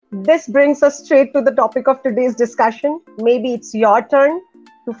this brings us straight to the topic of today's discussion. Maybe it's your turn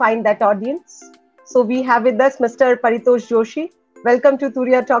to find that audience. So we have with us Mr. Paritosh Joshi. Welcome to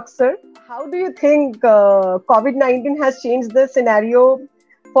Turiya Talk, sir. How do you think COVID-19 has changed the scenario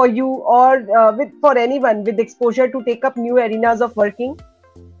for you or for anyone with exposure to take up new arenas of working?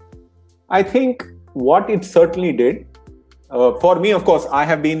 I think what it certainly did, for me, of course, I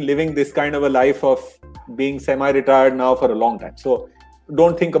have been living this kind of a life of being semi-retired now for a long time. So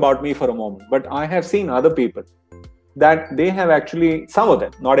don't think about me for a moment. But I have seen other people that they have actually, some of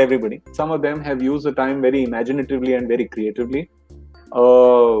them, not everybody, some of them have used the time very imaginatively and very creatively.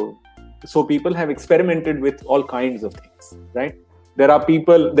 So people have experimented with all kinds of things, right?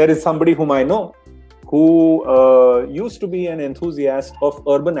 There is somebody whom I know who used to be an enthusiast of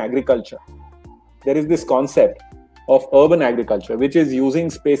urban agriculture. There is this concept of urban agriculture, which is using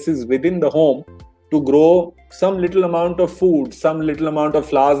spaces within the home to grow some little amount of food, some little amount of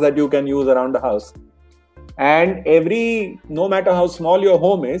flowers that you can use around the house. And no matter how small your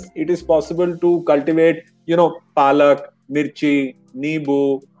home is, it is possible to cultivate, palak, mirchi,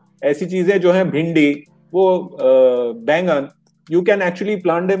 neebu, ऐसी चीजें जो हैं भिंडी, वो बैंगन, you can actually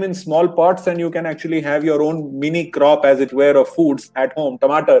plant them in small pots and you can actually have your own mini crop, as it were, of foods at home.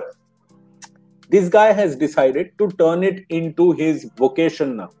 Tomato. This guy has decided to turn it into his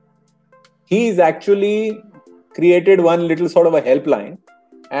vocation now. He's actually created one little sort of a helpline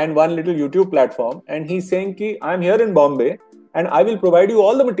and one little YouTube platform, and he's saying ki, I'm here in Bombay and I will provide you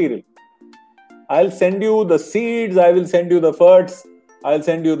all the material. I'll send you the seeds, I will send you the ferts, I'll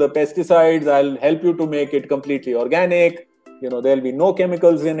send you the pesticides, I'll help you to make it completely organic. There'll be no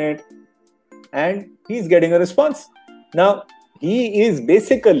chemicals in it. And he's getting a response. Now, he is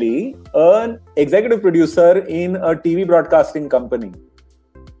basically an executive producer in a TV broadcasting company.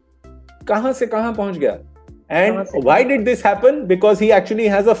 Kahan se kahan pahunch gaya? And why did this happen? Because he actually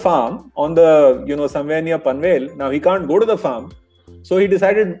has a farm on the, somewhere near Panvel. Now, he can't go to the farm. So he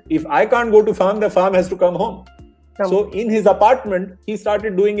decided, if I can't go to farm, the farm has to come home. So in his apartment, he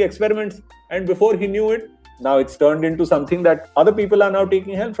started doing experiments. And before he knew it, now it's turned into something that other people are now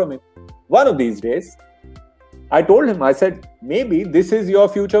taking help from him. One of these days, I told him, I said, maybe this is your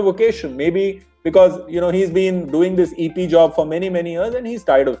future vocation. Maybe because, he's been doing this EP job for many, many years and he's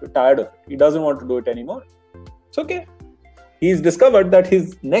tired of it. He doesn't want to do it anymore. It's okay. He's discovered that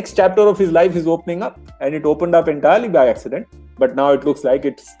his next chapter of his life is opening up, and it opened up entirely by accident. But now it looks like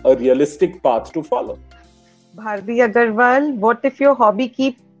it's a realistic path to follow. Bharti Agarwal, what if your hobby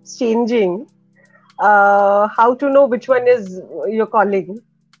keeps changing? How to know which one is your calling?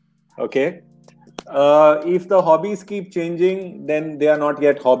 Okay. If the hobbies keep changing, then they are not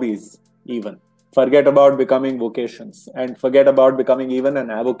yet hobbies even. Forget about becoming vocations and forget about becoming even an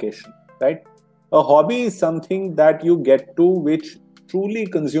avocation, right? A hobby is something that you get to which truly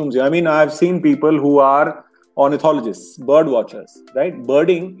consumes you. I mean, I've seen people who are ornithologists, bird watchers, right?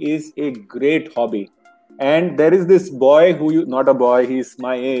 Birding is a great hobby. And there is this boy not a boy, he's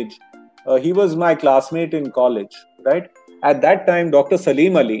my age. He was my classmate in college, right? At that time, Dr.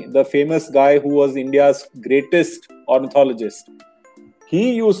 Salim Ali, the famous guy who was India's greatest ornithologist,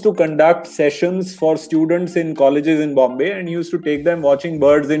 he used to conduct sessions for students in colleges in Bombay, and he used to take them watching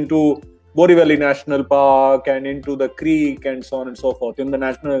birds into Borivali National Park and into the creek and so on and so forth in the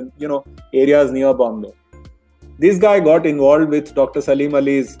national, areas near Bombay. This guy got involved with Dr. Salim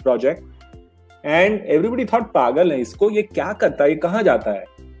Ali's project, and everybody thought, pagal hai, isko ye kya karta hai, ye kahan jata hai?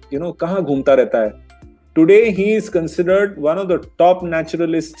 Kahan ghumta rehta hai? Today, he is considered one of the top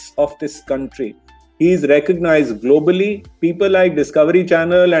naturalists of this country. He is recognized globally. People like Discovery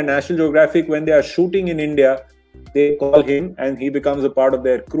Channel and National Geographic, when they are shooting in India, they call him and he becomes a part of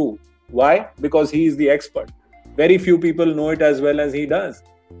their crew. Why? Because he is the expert. Very few people know it as well as he does.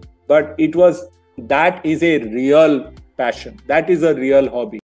 But that is a real passion. That is a real hobby.